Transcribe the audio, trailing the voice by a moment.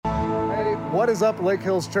What is up, Lake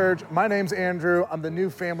Hills Church? My name's Andrew. I'm the new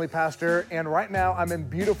family pastor, and right now I'm in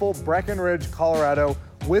beautiful Breckenridge, Colorado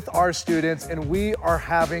with our students, and we are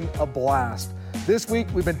having a blast. This week,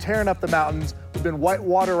 we've been tearing up the mountains, we've been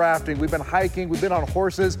whitewater rafting, we've been hiking, we've been on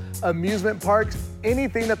horses, amusement parks,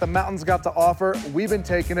 anything that the mountains got to offer, we've been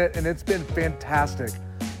taking it, and it's been fantastic.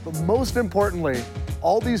 But most importantly,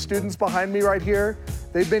 all these students behind me right here,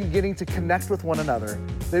 they've been getting to connect with one another.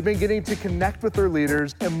 They've been getting to connect with their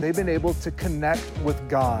leaders, and they've been able to connect with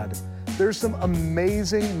God. There's some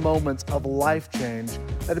amazing moments of life change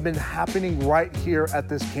that have been happening right here at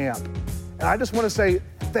this camp. And I just want to say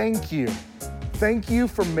thank you. Thank you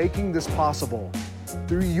for making this possible.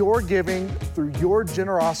 Through your giving, through your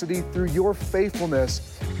generosity, through your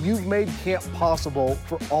faithfulness, you've made camp possible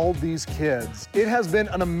for all these kids. It has been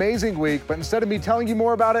an amazing week, but instead of me telling you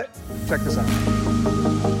more about it, check this out.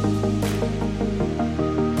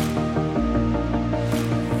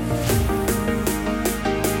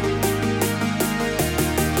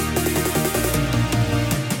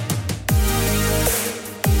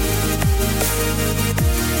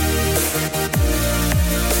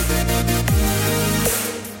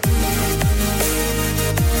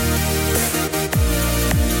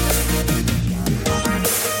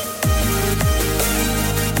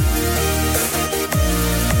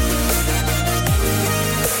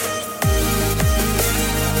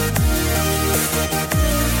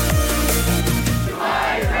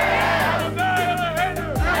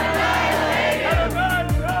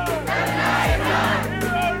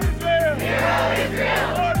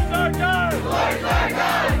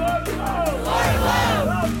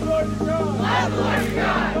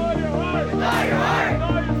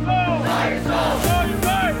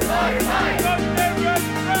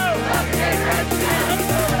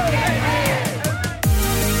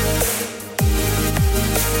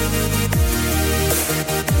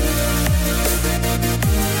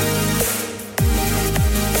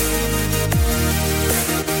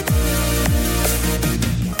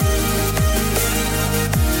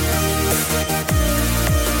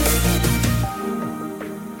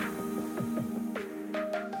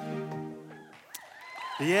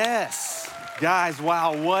 Yes, guys,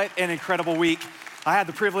 wow, what an incredible week. I had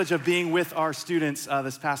the privilege of being with our students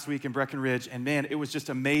this past week in Breckenridge, and man, it was just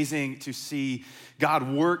amazing to see God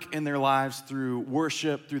work in their lives through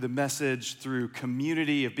worship, through the message, through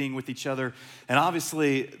community of being with each other, and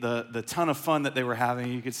obviously the ton of fun that they were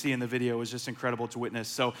having, you could see in the video, was just incredible to witness.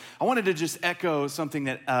 So I wanted to just echo something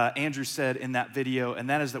that Andrew said in that video, and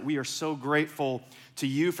that is that we are so grateful to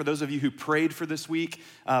you, for those of you who prayed for this week,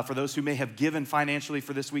 for those who may have given financially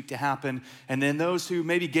for this week to happen, and then those who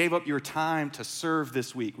maybe gave up your time to serve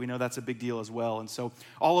this week. We know that's a big deal as well. And so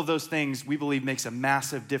all of those things we believe makes a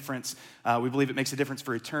massive difference. We believe it makes a difference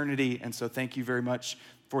for eternity. And so thank you very much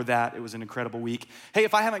for that. It was an incredible week. Hey,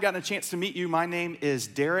 if I haven't gotten a chance to meet you, my name is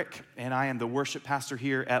Derek, and I am the worship pastor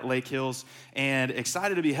here at Lake Hills, and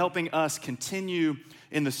excited to be helping us continue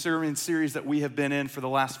in the sermon series that we have been in for the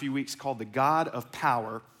last few weeks called The God of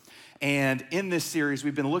Power. And in this series,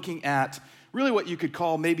 we've been looking at really what you could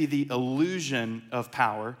call maybe the illusion of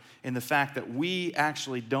power, in the fact that we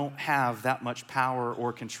actually don't have that much power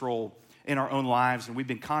or control in our own lives. And we've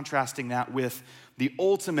been contrasting that with the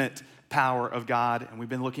ultimate power of God. And we've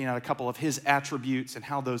been looking at a couple of his attributes and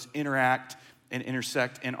how those interact and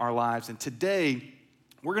intersect in our lives. And today,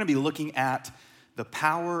 we're going to be looking at the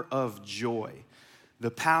power of joy.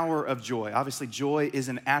 The power of joy. Obviously, joy is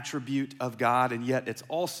an attribute of God, and yet it's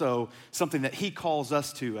also something that he calls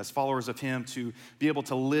us to as followers of him, to be able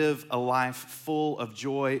to live a life full of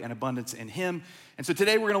joy and abundance in him. And so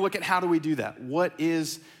today we're going to look at how do we do that? What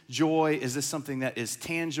is joy? Is this something that is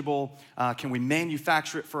tangible? Can we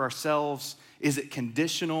manufacture it for ourselves? Is it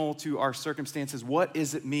conditional to our circumstances? What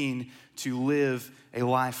does it mean to live a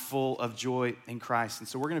life full of joy in Christ? And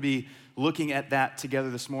so we're going to be looking at that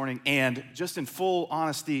together this morning. And just in full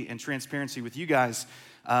honesty and transparency with you guys,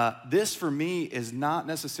 this for me is not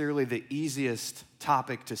necessarily the easiest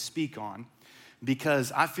topic to speak on,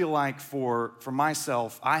 because I feel like for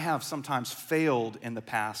myself, I have sometimes failed in the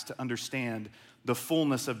past to understand the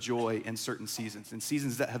fullness of joy in certain seasons, in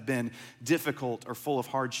seasons that have been difficult or full of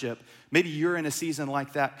hardship. Maybe you're in a season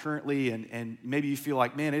like that currently, and maybe you feel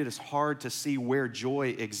like, man, it is hard to see where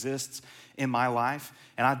joy exists in my life.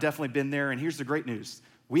 And I've definitely been there, and here's the great news.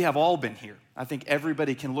 We have all been here. I think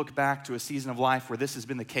everybody can look back to a season of life where this has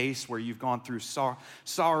been the case, where you've gone through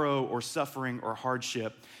sorrow or suffering or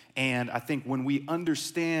hardship. And I think when we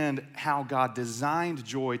understand how God designed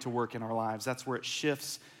joy to work in our lives, that's where it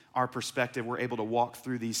shifts our perspective. We're able to walk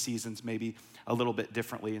through these seasons maybe a little bit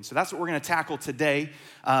differently. And so that's what we're going to tackle today.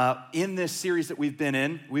 In this series that we've been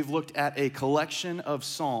in, we've looked at a collection of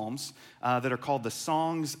psalms that are called the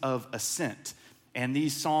Songs of Ascent. And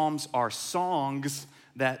these psalms are songs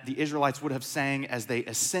that the Israelites would have sang as they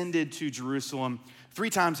ascended to Jerusalem 3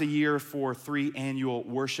 times a year for 3 annual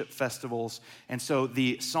worship festivals. And so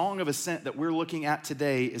the Song of Ascent that we're looking at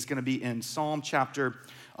today is going to be in Psalm chapter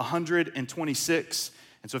 126.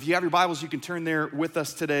 And so if you have your Bibles, you can turn there with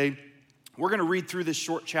us today. We're going to read through this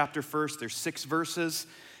short chapter first. There's 6 verses.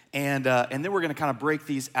 And then we're going to kind of break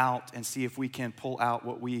these out and see if we can pull out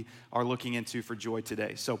what we are looking into for joy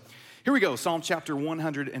today. So here we go. Psalm chapter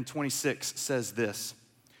 126 says this: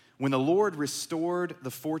 "When the Lord restored the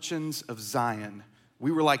fortunes of Zion,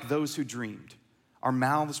 we were like those who dreamed. Our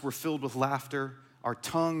mouths were filled with laughter, our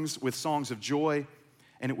tongues with songs of joy.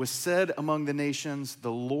 And it was said among the nations,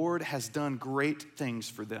 the Lord has done great things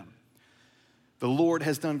for them. The Lord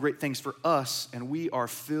has done great things for us, and we are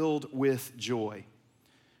filled with joy.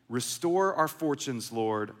 Restore our fortunes,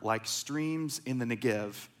 Lord, like streams in the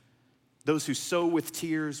Negev. Those who sow with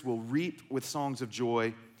tears will reap with songs of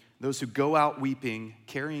joy. Those who go out weeping,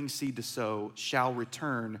 carrying seed to sow, shall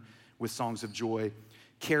return with songs of joy,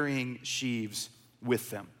 carrying sheaves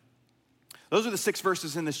with them." Those are the 6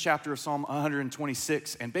 verses in this chapter of Psalm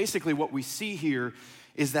 126. And basically what we see here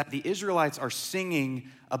is that the Israelites are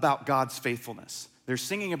singing about God's faithfulness. They're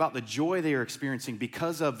singing about the joy they are experiencing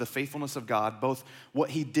because of the faithfulness of God, both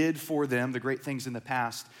what he did for them, the great things in the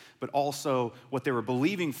past, but also what they were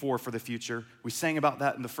believing for the future. We sang about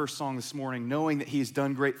that in the first song this morning, knowing that he's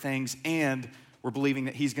done great things and we're believing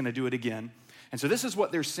that he's going to do it again. And so this is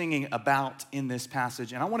what they're singing about in this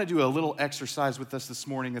passage. And I want to do a little exercise with us this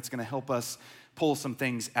morning that's going to help us pull some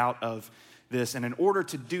things out of this. And in order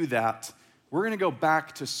to do that, we're going to go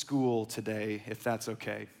back to school today, if that's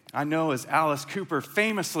okay. I know, as Alice Cooper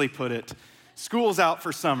famously put it, school's out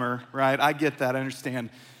for summer, right? I get that, I understand.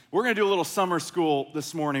 We're going to do a little summer school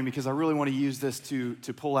this morning because I really want to use this to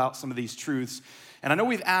pull out some of these truths. And I know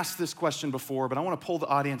we've asked this question before, but I want to pull the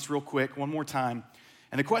audience real quick one more time.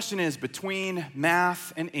 And the question is, between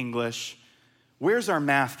math and English, where's our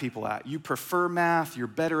math people at? You prefer math, you're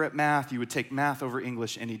better at math, you would take math over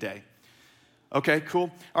English any day. Okay,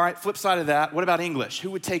 cool. All right, flip side of that, what about English?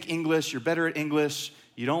 Who would take English? You're better at English,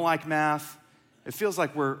 you don't like math. It feels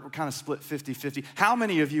like we're kind of split 50-50. How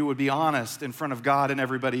many of you would be honest in front of God and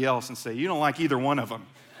everybody else and say, you don't like either one of them?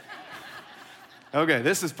 Okay,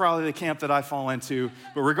 this is probably the camp that I fall into.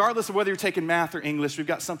 But regardless of whether you're taking math or English, we've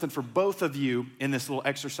got something for both of you in this little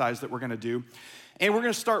exercise that we're going to do. And we're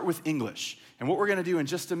going to start with English. And what we're going to do in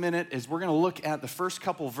just a minute is we're going to look at the first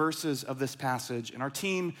couple verses of this passage. And our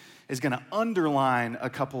team is going to underline a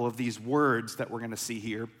couple of these words that we're going to see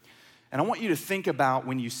here. And I want you to think about,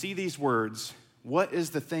 when you see these words, what is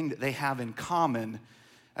the thing that they have in common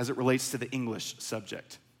as it relates to the English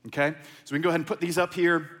subject, okay? So we can go ahead and put these up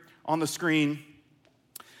here on the screen.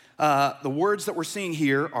 The words that we're seeing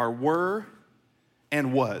here are were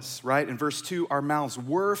and was, right? In verse 2, our mouths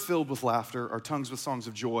were filled with laughter, our tongues with songs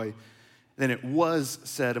of joy. Then it was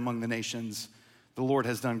said among the nations, the Lord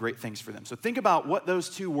has done great things for them. So think about what those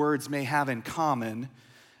 2 words may have in common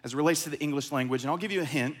as it relates to the English language. And I'll give you a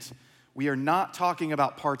hint. We are not talking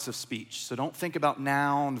about parts of speech. So don't think about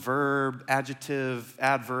noun, verb, adjective,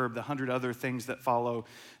 adverb, the 100 other things that follow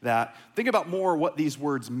that. Think about more what these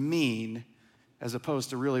words mean as opposed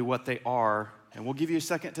to really what they are. And we'll give you a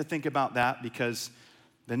second to think about that, because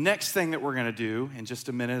the next thing that we're going to do in just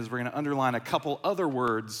a minute is we're going to underline a couple other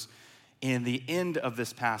words in the end of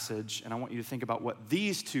this passage. And I want you to think about what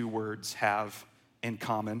these 2 words have in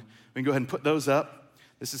common. We can go ahead and put those up.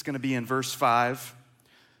 This is going to be in verse 5.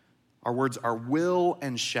 Our words are will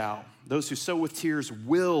and shall. Those who sow with tears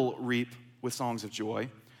will reap with songs of joy.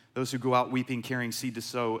 Those who go out weeping, carrying seed to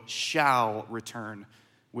sow, shall return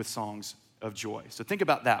with songs of joy. So think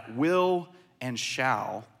about that. Will and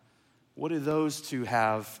shall. What do those 2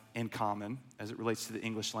 have in common as it relates to the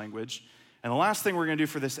English language? And the last thing we're going to do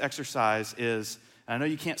for this exercise is, I know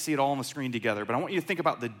you can't see it all on the screen together, but I want you to think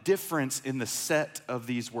about the difference in the set of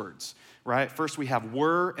these words, right? First we have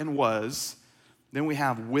were and was. Then we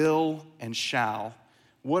have will and shall.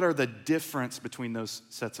 What are the difference between those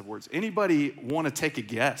sets of words? Anybody want to take a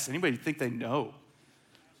guess? Anybody think they know?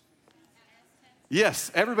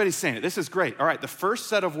 Yes, everybody's saying it. This is great. All right, the first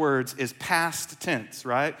set of words is past tense,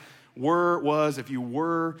 right? Were, was, if you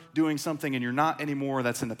were doing something and you're not anymore,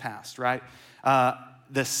 that's in the past, right?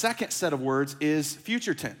 The second set of words is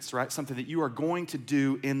future tense, right? Something that you are going to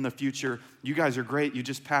do in the future. You guys are great. You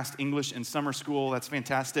just passed English in summer school. That's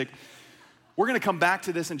fantastic. We're going to come back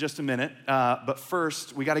to this in just a minute, but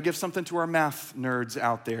first, we got to give something to our math nerds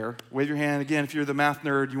out there. Wave your hand again if you're the math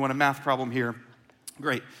nerd, you want a math problem here.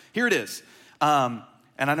 Great. Here it is. And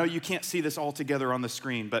I know you can't see this all together on the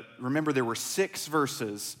screen, but remember there were 6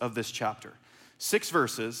 verses of this chapter. 6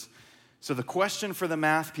 verses. So the question for the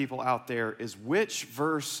math people out there is, which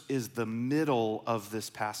verse is the middle of this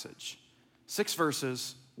passage? 6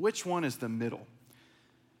 verses, which one is the middle?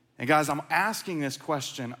 And guys, I'm asking this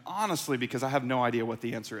question honestly because I have no idea what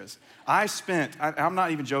the answer is. I'm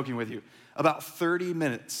not even joking with you, about 30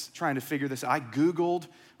 minutes trying to figure this out. I Googled,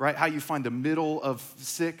 right, how you find the middle of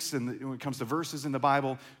 6 when it comes to verses in the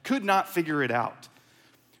Bible. Could not figure it out.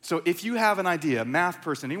 So if you have an idea, a math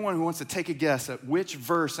person, anyone who wants to take a guess at which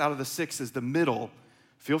verse out of the 6 is the middle,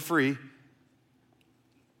 feel free.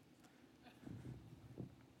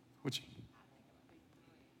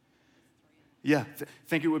 Yeah,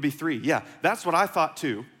 think it would be 3. Yeah, that's what I thought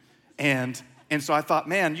too. And so I thought,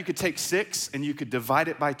 man, you could take 6 and you could divide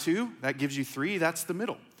it by 2. That gives you 3. That's the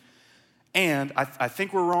middle. And I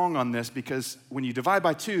think we're wrong on this because when you divide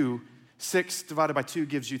by 2, 6 divided by 2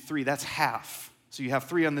 gives you 3. That's half. So you have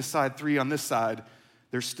 3 on this side, 3 on this side.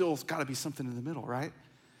 There's still got to be something in the middle, right?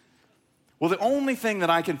 Well, the only thing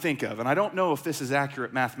that I can think of, and I don't know if this is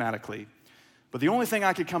accurate mathematically, but the only thing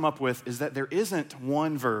I could come up with is that there isn't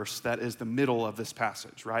one verse that is the middle of this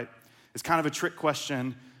passage, right? It's kind of a trick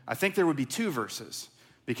question. I think there would be 2 verses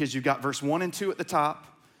because you've got verse 1 and 2 at the top.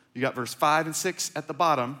 You got verse 5 and 6 at the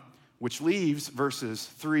bottom, which leaves verses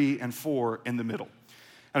 3 and 4 in the middle.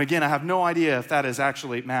 And again, I have no idea if that is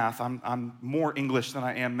actually math. I'm more English than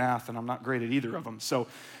I am math, and I'm not great at either of them. So,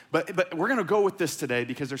 but we're going to go with this today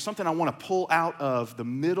because there's something I want to pull out of the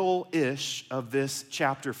middle-ish of this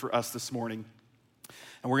chapter for us this morning.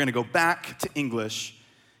 And we're going to go back to English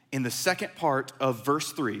in the second part of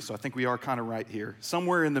verse 3. So I think we are kind of right here,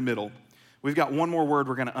 somewhere in the middle. We've got one more word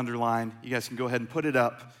we're going to underline. You guys can go ahead and put it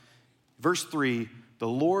up. Verse 3, the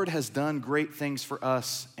Lord has done great things for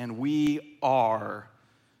us, and we are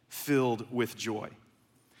filled with joy.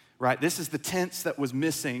 Right? This is the tense that was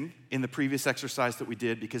missing in the previous exercise that we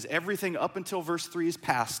did because everything up until verse 3 is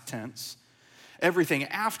past tense. Everything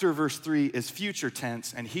after verse 3 is future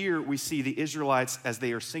tense, and here we see the Israelites, as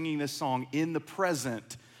they are singing this song in the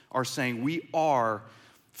present, are saying, we are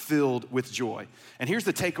filled with joy. And here's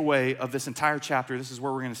the takeaway of this entire chapter. This is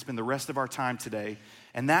where we're going to spend the rest of our time today,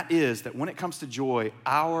 and that is that when it comes to joy,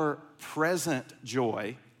 our present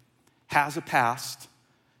joy has a past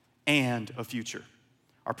and a future.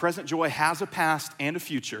 Our present joy has a past and a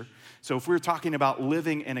future. So if we're talking about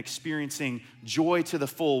living and experiencing joy to the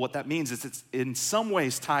full, what that means is it's in some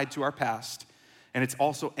ways tied to our past, and it's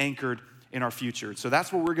also anchored in our future. So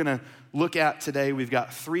that's what we're going to look at today. We've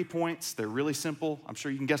got 3 points. They're really simple. I'm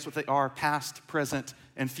sure you can guess what they are: past, present,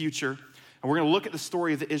 and future. And we're going to look at the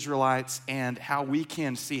story of the Israelites and how we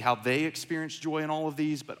can see how they experience joy in all of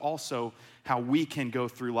these, but also how we can go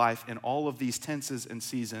through life in all of these tenses and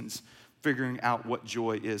seasons, figuring out what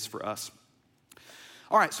joy is for us.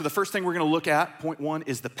 All right, so the first thing we're going to look at, point 1,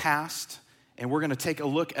 is the past. And we're going to take a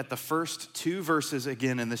look at the first 2 verses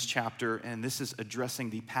again in this chapter, and this is addressing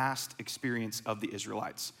the past experience of the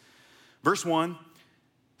Israelites. Verse 1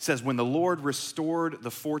 says, when the Lord restored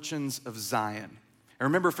the fortunes of Zion. And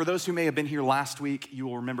remember, for those who may have been here last week, you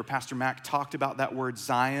will remember Pastor Mac talked about that word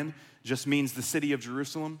Zion. Just means the city of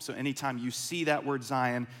Jerusalem. So anytime you see that word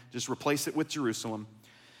Zion, just replace it with Jerusalem.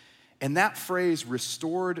 And that phrase,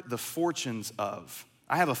 restored the fortunes of,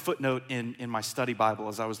 I have a footnote in my study Bible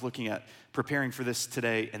as I was looking at preparing for this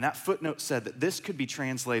today, and that footnote said that this could be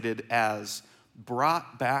translated as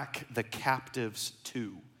brought back the captives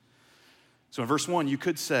to. So in verse 1, you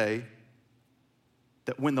could say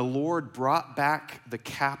that when the Lord brought back the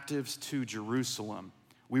captives to Jerusalem,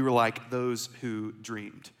 we were like those who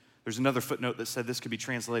dreamed. There's another footnote that said this could be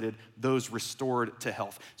translated, those restored to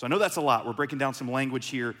health. So I know that's a lot. We're breaking down some language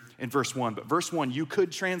here in verse 1, but verse 1 you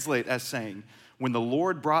could translate as saying, when the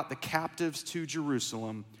Lord brought the captives to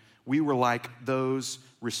Jerusalem, we were like those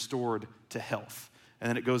restored to health. And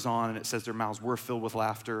then it goes on and it says their mouths were filled with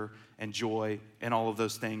laughter and joy and all of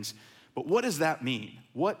those things. But what does that mean?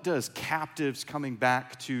 What does captives coming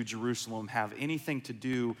back to Jerusalem have anything to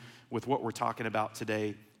do with what we're talking about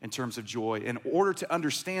today in terms of joy? In order to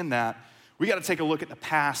understand that, we got to take a look at the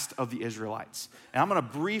past of the Israelites. And I'm going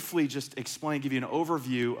to briefly just give you an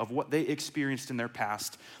overview of what they experienced in their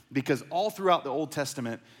past, because all throughout the Old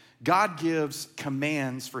Testament, God gives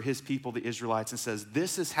commands for his people, the Israelites, and says,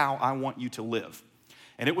 this is how I want you to live.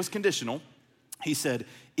 And it was conditional. He said,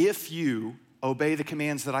 if you obey the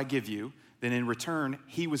commands that I give you, then in return,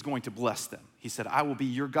 he was going to bless them. He said, I will be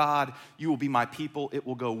your God, you will be my people, it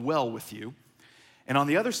will go well with you. And on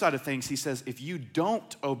the other side of things, he says, if you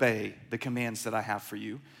don't obey the commands that I have for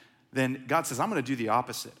you, then God says, I'm going to do the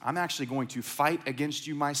opposite. I'm actually going to fight against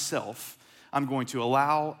you myself. I'm going to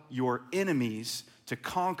allow your enemies to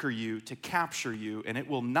conquer you, to capture you, and it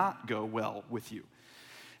will not go well with you.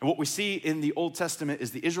 And what we see in the Old Testament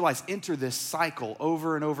is the Israelites enter this cycle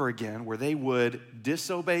over and over again where they would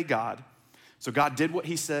disobey God. So God did what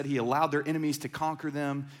he said. He allowed their enemies to conquer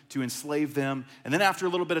them, to enslave them. And then after a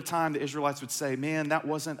little bit of time, the Israelites would say, man, that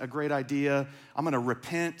wasn't a great idea. I'm going to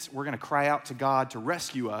repent. We're going to cry out to God to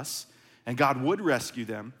rescue us. And God would rescue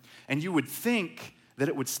them. And you would think that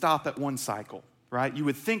it would stop at one cycle, right? You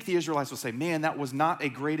would think the Israelites would say, man, that was not a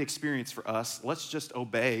great experience for us. Let's just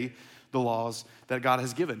obey the laws that God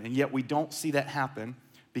has given. And yet we don't see that happen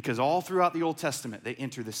because all throughout the Old Testament, they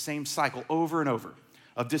enter the same cycle over and over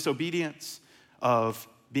of disobedience, of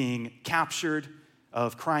being captured,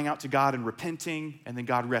 of crying out to God and repenting, and then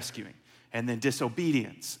God rescuing, and then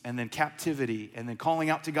disobedience, and then captivity, and then calling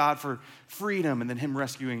out to God for freedom, and then him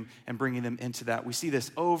rescuing and bringing them into that. We see this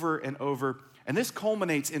over and over, and this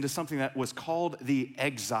culminates into something that was called the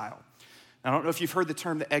exile. Now, I don't know if you've heard the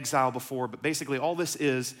term the exile before, but basically all this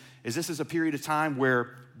is this is a period of time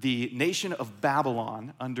where the nation of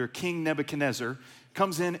Babylon under King Nebuchadnezzar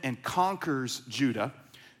comes in and conquers Judah,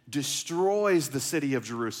 destroys the city of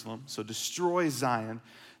Jerusalem, so destroys Zion.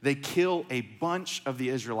 They kill a bunch of the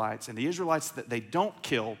Israelites, and the Israelites that they don't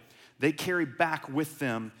kill, they carry back with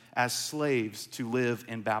them as slaves to live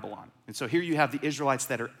in Babylon. And so here you have the Israelites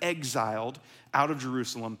that are exiled out of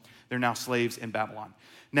Jerusalem. They're now slaves in Babylon.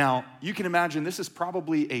 Now, you can imagine this is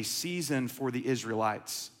probably a season for the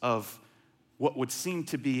Israelites of what would seem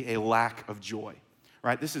to be a lack of joy,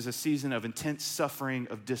 right? This is a season of intense suffering,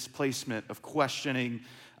 of displacement, of questioning.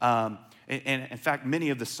 And in fact, many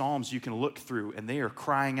of the Psalms you can look through and they are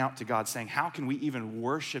crying out to God saying, how can we even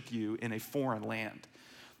worship you in a foreign land?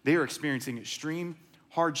 They are experiencing extreme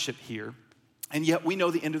hardship here. And yet we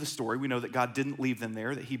know the end of the story. We know that God didn't leave them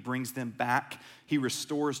there, that he brings them back. He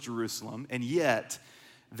restores Jerusalem. And yet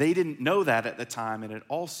they didn't know that at the time. And it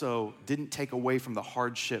also didn't take away from the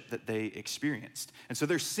hardship that they experienced. And so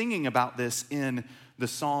they're singing about this in the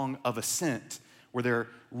Song of Ascent, where they're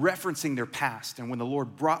referencing their past and when the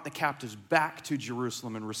Lord brought the captives back to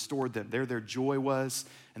Jerusalem and restored them. There their joy was,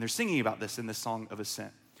 and they're singing about this in the Song of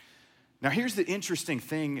Ascent. Now here's the interesting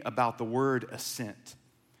thing about the word ascent.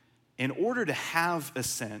 In order to have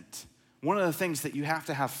ascent, one of the things that you have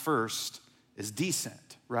to have first is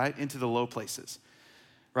descent, right, into the low places.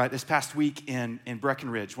 Right, this past week in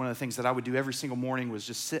Breckenridge, one of the things that I would do every single morning was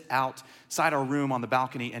just sit outside our room on the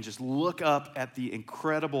balcony and just look up at the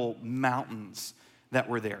incredible mountains that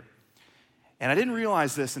were there. And I didn't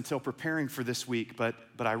realize this until preparing for this week, but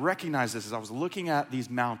I recognized this as I was looking at these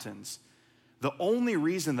mountains. The only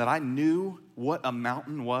reason that I knew what a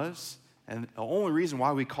mountain was, and the only reason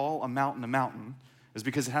why we call a mountain, is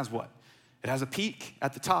because it has what? It has a peak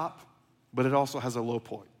at the top, but it also has a low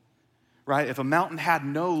point. Right? If a mountain had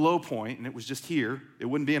no low point and it was just here, it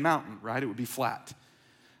wouldn't be a mountain, right? It would be flat.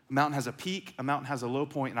 A mountain has a peak, a mountain has a low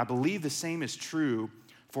point, and I believe the same is true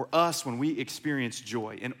for us when we experience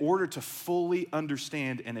joy. In order to fully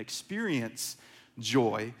understand and experience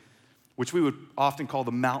joy, which we would often call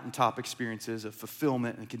the mountaintop experiences of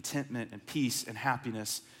fulfillment and contentment and peace and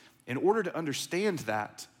happiness, in order to understand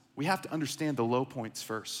that, we have to understand the low points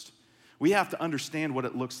first. We have to understand what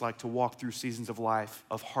it looks like to walk through seasons of life,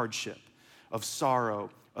 of hardship, of sorrow,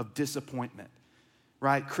 of disappointment,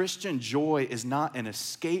 right? Christian joy is not an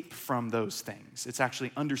escape from those things. It's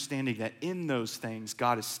actually understanding that in those things,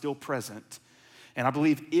 God is still present. And I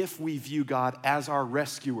believe if we view God as our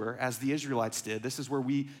rescuer, as the Israelites did, this is where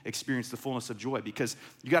we experience the fullness of joy. Because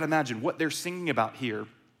you got to imagine what they're singing about here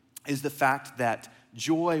is the fact that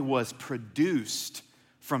joy was produced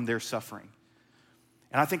from their suffering.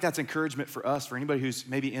 And I think that's encouragement for us, for anybody who's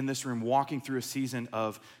maybe in this room walking through a season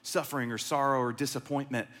of suffering or sorrow or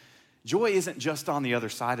disappointment. Joy isn't just on the other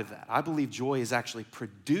side of that. I believe joy is actually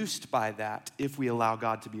produced by that if we allow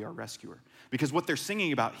God to be our rescuer. Because what they're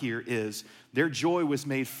singing about here is their joy was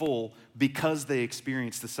made full because they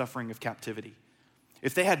experienced the suffering of captivity.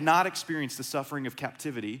 If they had not experienced the suffering of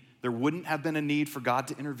captivity, there wouldn't have been a need for God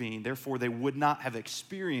to intervene. Therefore, they would not have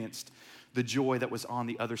experienced the joy that was on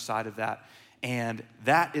the other side of that. And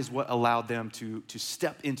that is what allowed them to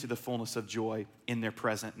step into the fullness of joy in their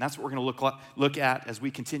present. And that's what we're going to look at as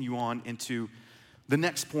we continue on into the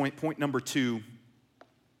next point number 2,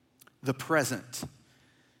 the present. And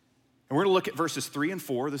we're going to look at verses 3 and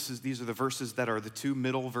 4. These are the verses that are the 2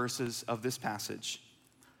 middle verses of this passage.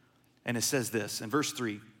 And it says this in verse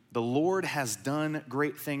 3, the Lord has done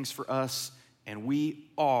great things for us, and we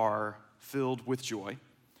are filled with joy.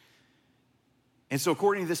 And so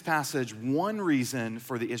according to this passage, one reason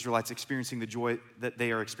for the Israelites experiencing the joy that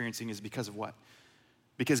they are experiencing is because of what?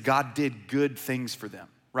 Because God did good things for them,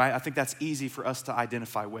 right? I think that's easy for us to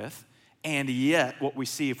identify with. And yet, what we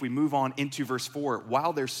see if we move on into verse 4,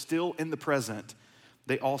 while they're still in the present,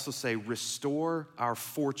 they also say, restore our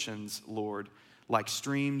fortunes, Lord, like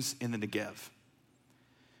streams in the Negev.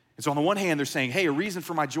 And so on the one hand, they're saying, hey, a reason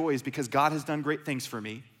for my joy is because God has done great things for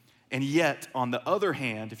me. And yet, on the other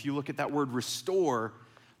hand, if you look at that word restore,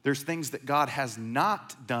 there's things that God has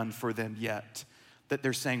not done for them yet that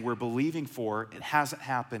they're saying we're believing for. It hasn't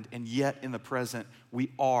happened, and yet in the present, we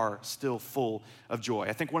are still full of joy.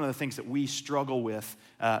 I think one of the things that we struggle with,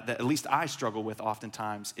 that at least I struggle with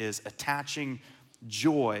oftentimes, is attaching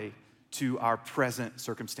joy to our present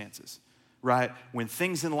circumstances. Right? When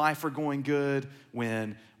things in life are going good,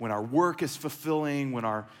 when our work is fulfilling, when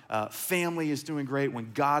our family is doing great,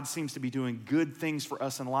 when God seems to be doing good things for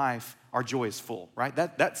us in life, our joy is full, right?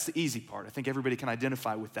 That's the easy part. I think everybody can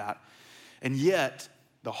identify with that. And yet,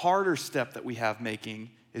 the harder step that we have making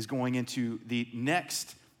is going into the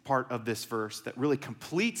next part of this verse that really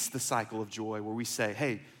completes the cycle of joy, where we say,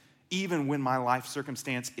 hey, even when my life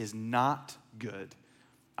circumstance is not good,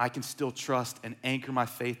 I can still trust and anchor my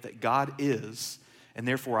faith that God is, and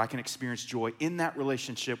therefore I can experience joy in that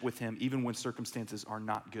relationship with him even when circumstances are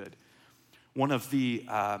not good. One of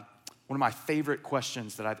my favorite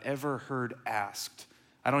questions that I've ever heard asked,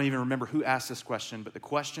 I don't even remember who asked this question, but the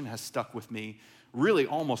question has stuck with me really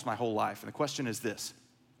almost my whole life. And the question is this: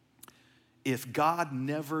 if God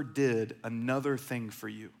never did another thing for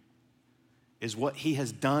you, is what he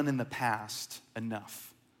has done in the past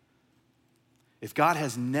enough? If God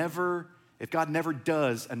never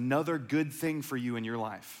does another good thing for you in your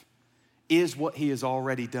life, is what he has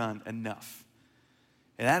already done enough?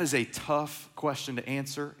 And that is a tough question to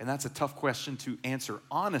answer, and that's a tough question to answer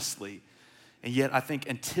honestly. And yet I think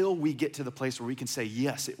until we get to the place where we can say,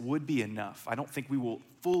 yes, it would be enough, I don't think we will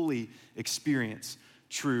fully experience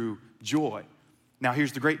true joy. Now,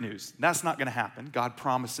 here's the great news. That's not going to happen. God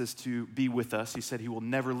promises to be with us. He said he will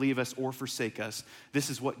never leave us or forsake us.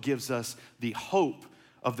 This is what gives us the hope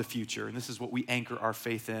of the future, and this is what we anchor our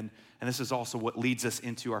faith in, and this is also what leads us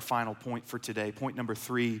into our final point for today. Point number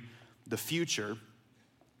 3, the future,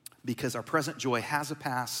 because our present joy has a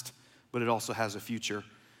past, but it also has a future.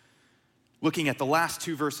 Looking at the last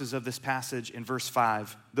 2 verses of this passage in verse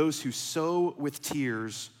 5, those who sow with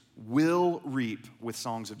tears will reap with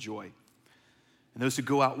songs of joy. And those who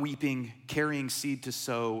go out weeping, carrying seed to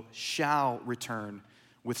sow, shall return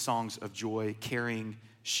with songs of joy, carrying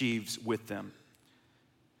sheaves with them.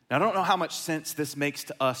 Now, I don't know how much sense this makes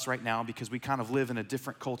to us right now, because we kind of live in a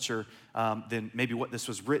different culture than maybe what this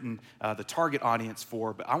was written, the target audience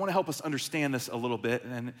for. But I want to help us understand this a little bit.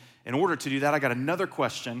 And in order to do that, I got another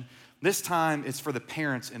question. This time, it's for the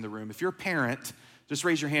parents in the room. If you're a parent, just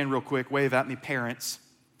raise your hand real quick, wave at me, parents.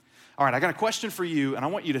 All right, I got a question for you, and I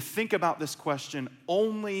want you to think about this question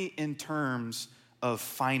only in terms of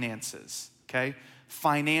finances, okay?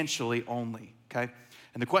 Financially only, okay?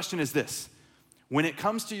 And the question is this: when it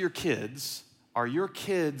comes to your kids, are your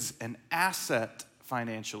kids an asset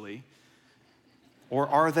financially, or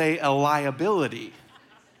are they a liability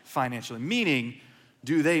financially? Meaning,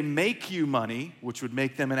 do they make you money, which would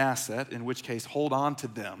make them an asset, in which case hold on to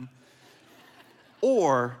them,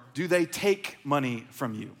 or do they take money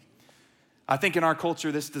from you? I think in our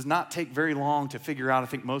culture, this does not take very long to figure out. I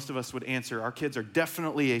think most of us would answer, our kids are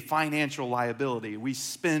definitely a financial liability. We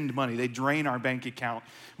spend money. They drain our bank account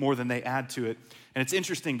more than they add to it. And it's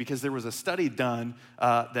interesting because there was a study done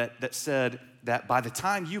that said that by the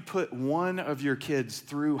time you put one of your kids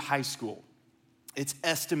through high school, it's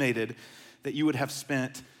estimated that you would have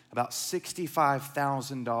spent about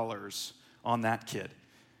 $65,000 on that kid.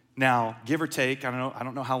 Now, give or take, I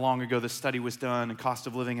don't know how long ago this study was done and cost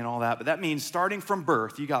of living and all that, but that means starting from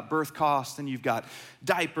birth, you got birth costs and you've got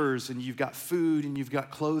diapers and you've got food and you've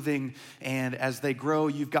got clothing, and as they grow,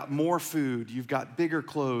 you've got more food, you've got bigger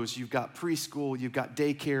clothes, you've got preschool, you've got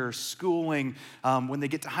daycare, schooling, when they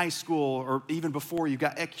get to high school or even before, you've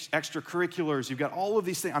got extracurriculars, you've got all of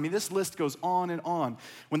these things. I mean, this list goes on and on.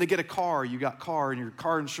 When they get a car, you got car and your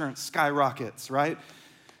car insurance skyrockets, right?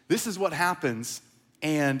 This is what happens.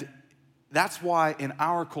 And that's why in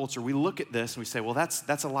our culture, we look at this and we say, well,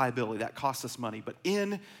 that's a liability. That costs us money. But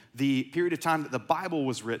in the period of time that the Bible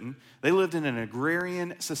was written, they lived in an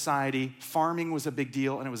agrarian society. Farming was a big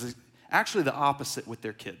deal, and it was actually the opposite with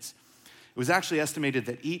their kids. It was actually estimated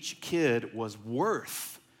that each kid was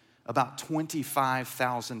worth about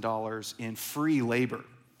 $25,000 in free labor,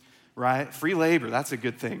 right? Free labor, that's a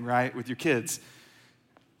good thing, right, with your kids.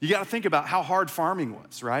 You got to think about how hard farming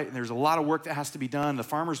was, right? And there's a lot of work that has to be done. The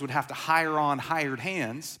farmers would have to hire on hired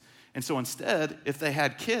hands. And so instead, if they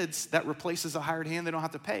had kids, that replaces a hired hand they don't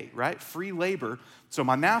have to pay, right? Free labor. So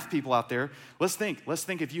my math people out there, let's think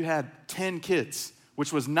if you had 10 kids,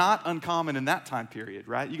 which was not uncommon in that time period,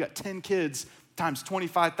 right? You got 10 kids times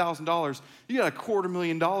 $25,000, you got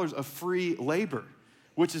 $250,000 of free labor,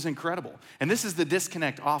 which is incredible. And this is the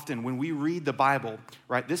disconnect often when we read the Bible,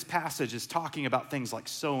 right? This passage is talking about things like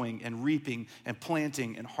sowing and reaping and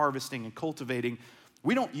planting and harvesting and cultivating.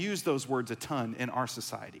 We don't use those words a ton in our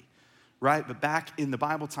society, right? But back in the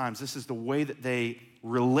Bible times, this is the way that they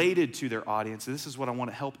related to their audience. And this is what I want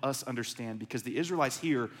to help us understand, because the Israelites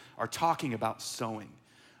here are talking about sowing,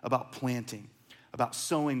 about planting, about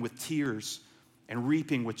sowing with tears and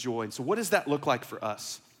reaping with joy. And so what does that look like for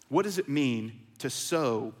us? What does it mean to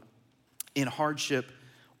sow in hardship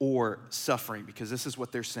or suffering? Because this is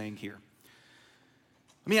what they're saying here.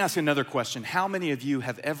 Let me ask another question. How many of you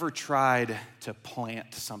have ever tried to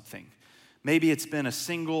plant something? Maybe it's been a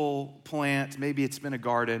single plant, maybe it's been a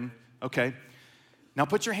garden. Okay. Now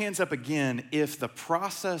put your hands up again if the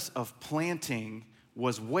process of planting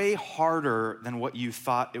was way harder than what you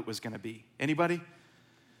thought it was going to be. Anybody?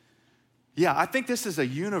 Yeah, I think this is a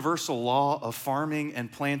universal law of farming and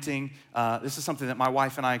planting. This is something that my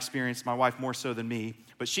wife and I experienced, my wife more so than me.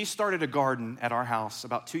 But she started a garden at our house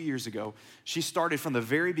about 2 years ago. She started from the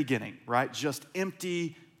very beginning, right? Just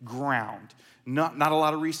empty ground. Not a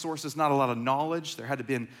lot of resources, not a lot of knowledge. There had to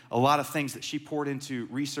been a lot of things that she poured into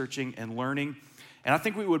researching and learning. And I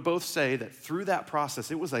think we would both say that through that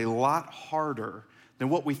process, it was a lot harder than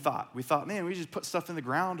what we thought. We thought, man, we just put stuff in the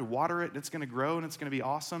ground and water it, and it's going to grow, and it's going to be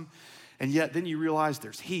awesome. And yet then you realize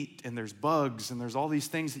there's heat and there's bugs and there's all these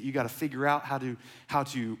things that you got to figure out how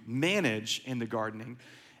to manage in the gardening.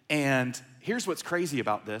 And here's what's crazy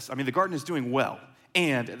about this. I mean, the garden is doing well.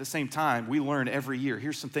 And at the same time, we learn every year,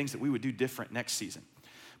 here's some things that we would do different next season.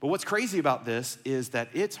 But what's crazy about this is that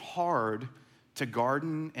it's hard to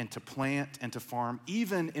garden and to plant and to farm,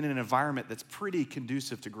 even in an environment that's pretty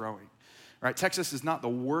conducive to growing. Right? Texas is not the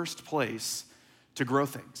worst place to grow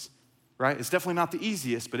things. Right? It's definitely not the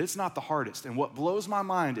easiest, but it's not the hardest. And what blows my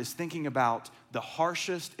mind is thinking about the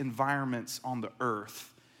harshest environments on the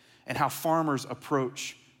earth and how farmers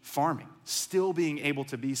approach farming, still being able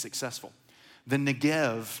to be successful. The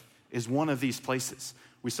Negev is one of these places.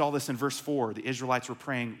 We saw this in verse 4. The Israelites were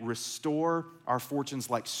praying, restore our fortunes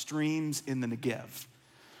like streams in the Negev.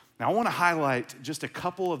 Now, I want to highlight just a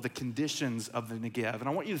couple of the conditions of the Negev, and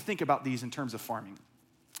I want you to think about these in terms of farming.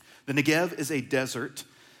 The Negev is a desert.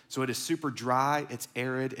 So it is super dry, it's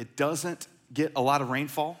arid, it doesn't get a lot of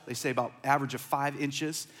rainfall. They say about average of 5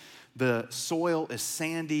 inches. The soil is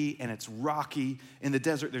sandy and it's rocky. In the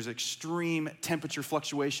desert, there's extreme temperature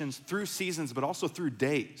fluctuations through seasons, but also through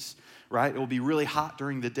days, right? It will be really hot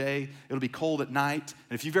during the day. It'll be cold at night.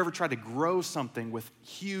 And if you've ever tried to grow something with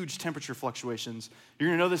huge temperature fluctuations, you're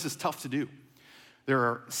gonna know this is tough to do. There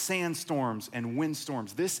are sandstorms and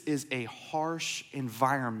windstorms. This is a harsh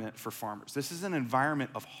environment for farmers. This is an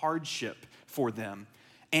environment of hardship for them.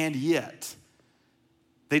 And yet,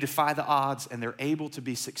 they defy the odds and they're able to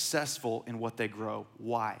be successful in what they grow.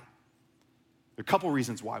 Why? There are a couple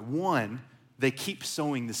reasons why. One, they keep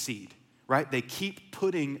sowing the seed, right? They keep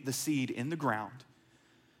putting the seed in the ground.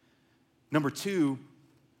 Number two,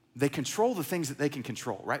 they control the things that they can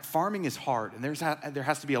control, right? Farming is hard, and there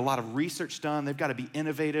has to be a lot of research done. They've got to be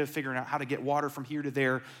innovative, figuring out how to get water from here to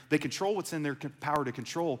there. They control what's in their power to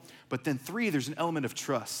control. But then 3, there's an element of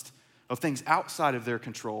trust, of things outside of their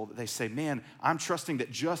control that they say, man, I'm trusting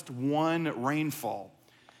that just one rainfall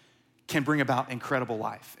can bring about incredible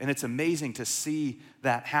life. And it's amazing to see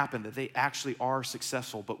that happen, that they actually are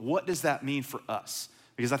successful. But what does that mean for us?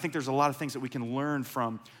 Because I think there's a lot of things that we can learn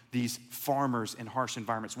from these farmers in harsh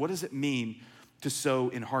environments. What does it mean to sow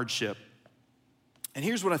in hardship? And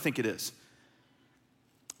here's what I think it is.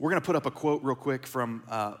 We're going to put up a quote real quick from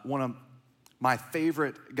one of my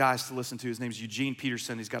favorite guys to listen to. His name's Eugene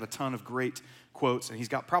Peterson. He's got a ton of great quotes, and he's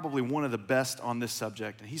got probably one of the best on this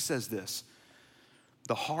subject. And he says this: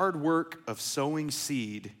 the hard work of sowing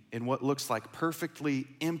seed in what looks like perfectly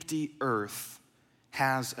empty earth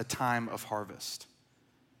has a time of harvest.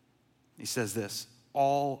 He says this: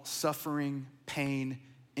 all suffering, pain,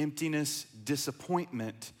 emptiness,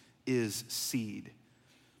 disappointment is seed.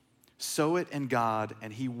 Sow it in God,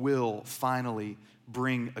 and He will finally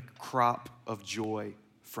bring a crop of joy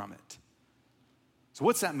from it. So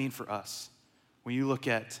what's that mean for us? When you look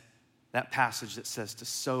at that passage that says to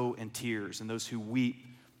sow in tears, and those who weep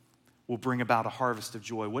will bring about a harvest of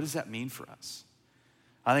joy. What does that mean for us?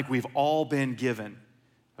 I think we've all been given,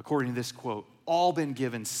 according to this quote, all been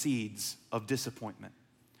given seeds of disappointment,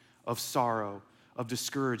 of sorrow, of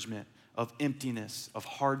discouragement, of emptiness, of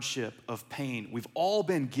hardship, of pain. We've all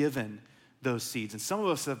been given those seeds. And some of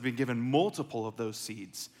us have been given multiple of those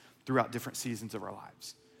seeds throughout different seasons of our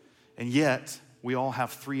lives. And yet, we all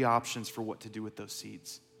have three options for what to do with those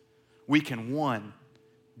seeds. We can, one,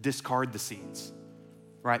 discard the seeds,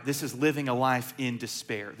 right? This is living a life in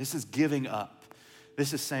despair. This is giving up.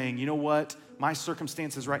 This is saying, you know what? My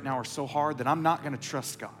circumstances right now are so hard that I'm not going to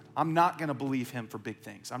trust God. I'm not going to believe him for big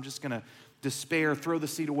things. I'm just going to despair, throw the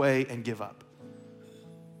seed away, and give up.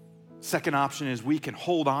 Second option is we can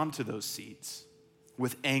hold on to those seeds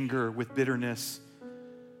with anger, with bitterness.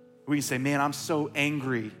 We can say, man, I'm so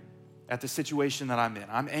angry at the situation that I'm in.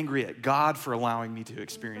 I'm angry at God for allowing me to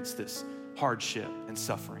experience this hardship and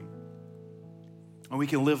suffering. And we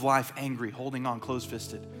can live life angry, holding on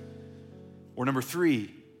closed-fisted. Or number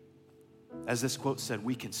three, as this quote said,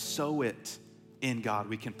 we can sow it in God.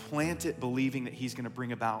 We can plant it believing that he's going to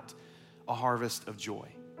bring about a harvest of joy.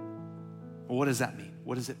 Well, what does that mean?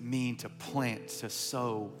 What does it mean to plant, to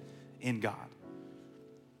sow in God?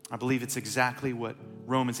 I believe it's exactly what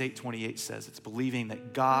Romans 8:28 says. It's believing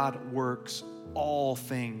that God works all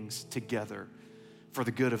things together for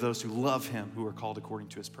the good of those who love him, who are called according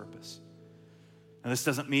to his purpose. Now, this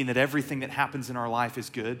doesn't mean that everything that happens in our life is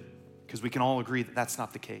good, because we can all agree that that's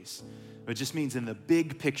not the case. But it just means in the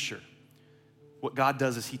big picture, what God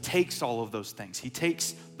does is he takes all of those things. He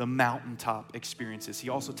takes the mountaintop experiences. He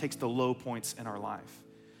also takes the low points in our life.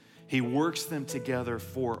 He works them together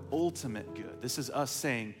for ultimate good. This is us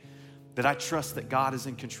saying that I trust that God is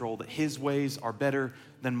in control, that his ways are better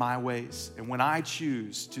than my ways. And when I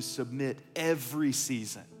choose to submit every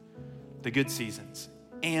season, the good seasons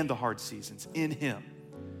and the hard seasons, in him,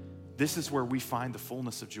 this is where we find the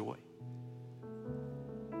fullness of joy.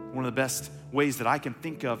 One of the best ways that I can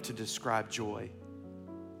think of to describe joy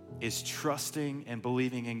is trusting and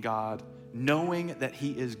believing in God, knowing that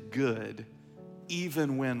he is good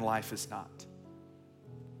even when life is not.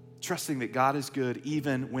 Trusting that God is good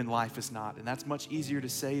even when life is not. And that's much easier to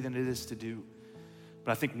say than it is to do.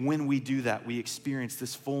 But I think when we do that, we experience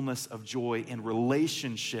this fullness of joy in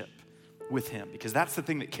relationship with him, because that's the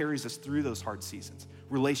thing that carries us through those hard seasons.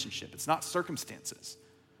 Relationship. It's not circumstances.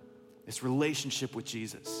 It's relationship with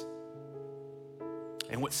Jesus.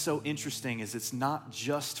 And what's so interesting is it's not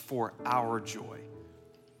just for our joy,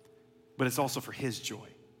 but it's also for his joy.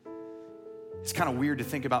 It's kind of weird to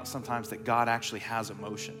think about sometimes that God actually has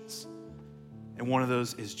emotions. And one of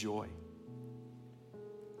those is joy.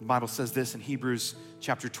 The Bible says this in Hebrews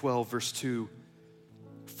chapter 12, verse 2,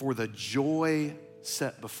 for the joy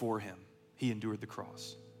set before him, he endured the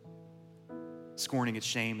cross, scorning its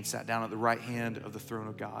shame, and sat down at the right hand of the throne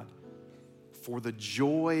of God. For the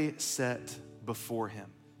joy set before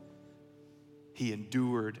him, he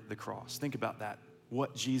endured the cross. Think about that.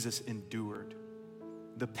 What Jesus endured.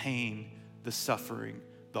 The pain, the suffering,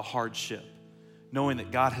 the hardship. Knowing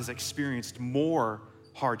that God has experienced more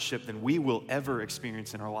hardship than we will ever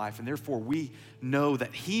experience in our life. And therefore, we know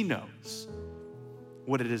that he knows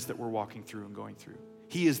what it is that we're walking through and going through.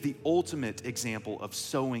 He is the ultimate example of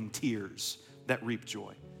sowing tears that reap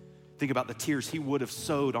joy. Think about the tears he would have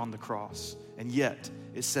sowed on the cross. And yet,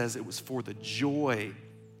 it says it was for the joy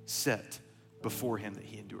set before him that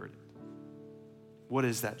he endured it. What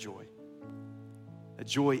is that joy? That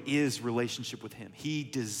joy is relationship with him. He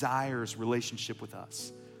desires relationship with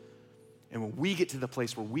us. And when we get to the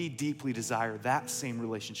place where we deeply desire that same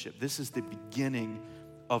relationship, this is the beginning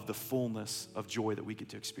of the fullness of joy that we get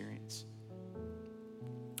to experience.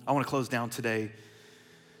 I want to close down today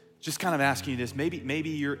just kind of asking you this. Maybe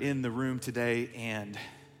you're in the room today and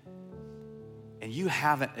you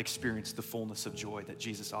haven't experienced the fullness of joy that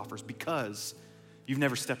Jesus offers because you've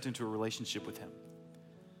never stepped into a relationship with him.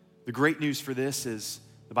 The great news for this is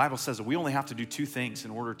the Bible says that we only have to do two things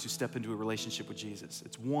in order to step into a relationship with Jesus.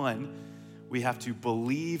 It's one, we have to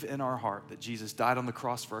believe in our heart that Jesus died on the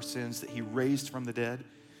cross for our sins, that he raised from the dead.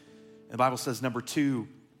 And the Bible says, number two,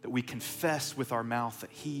 that we confess with our mouth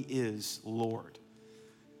that he is Lord.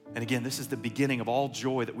 And again, this is the beginning of all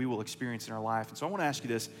joy that we will experience in our life. And so I want to ask you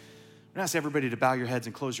this. I'm going to ask everybody to bow your heads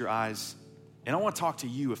and close your eyes. And I want to talk to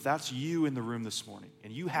you, if that's you in the room this morning,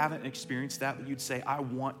 and you haven't experienced that, but you'd say, I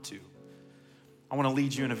want to. I want to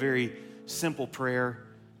lead you in a very simple prayer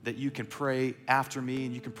that you can pray after me,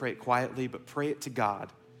 and you can pray it quietly, but pray it to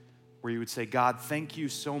God, where you would say, God, thank you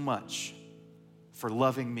so much for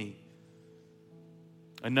loving me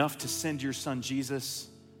enough to send your son Jesus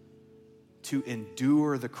to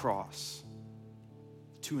endure the cross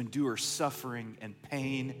to endure suffering and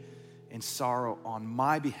pain and sorrow on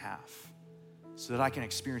my behalf so that I can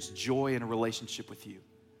experience joy in a relationship with you.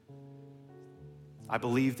 I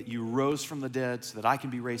believe that you rose from the dead so that I can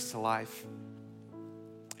be raised to life.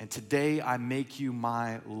 And today I make you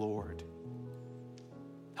my Lord.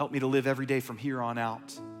 Help me to live every day from here on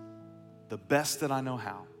out the best that I know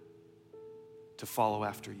how to follow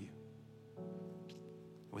after you.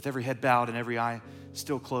 With every head bowed and every eye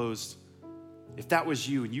still closed, if that was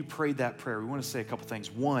you and you prayed that prayer, we want to say a couple things.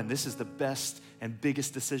 One, this is the best and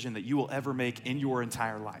biggest decision that you will ever make in your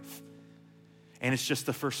entire life. And it's just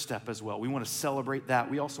the first step as well. We want to celebrate that.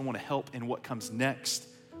 We also want to help in what comes next.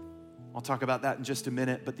 I'll talk about that in just a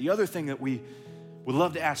minute. But the other thing that we would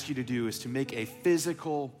love to ask you to do is to make a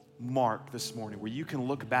physical mark this morning where you can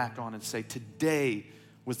look back on and say, today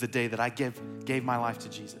was the day that I gave my life to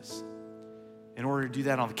Jesus. In order to do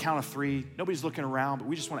that, on the count of 3, nobody's looking around, but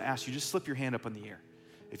we just want to ask you, just slip your hand up in the air.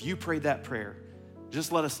 If you prayed that prayer,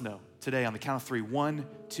 just let us know today on the count of 3. 1,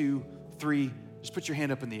 2, 3. Just put your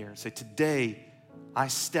hand up in the air and say, today I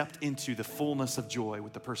stepped into the fullness of joy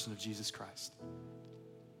with the person of Jesus Christ.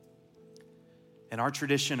 In our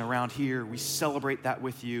tradition around here, we celebrate that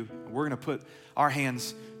with you. We're going to put our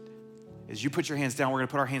hands, as you put your hands down, we're going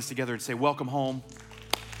to put our hands together and say, welcome home.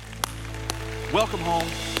 Welcome home.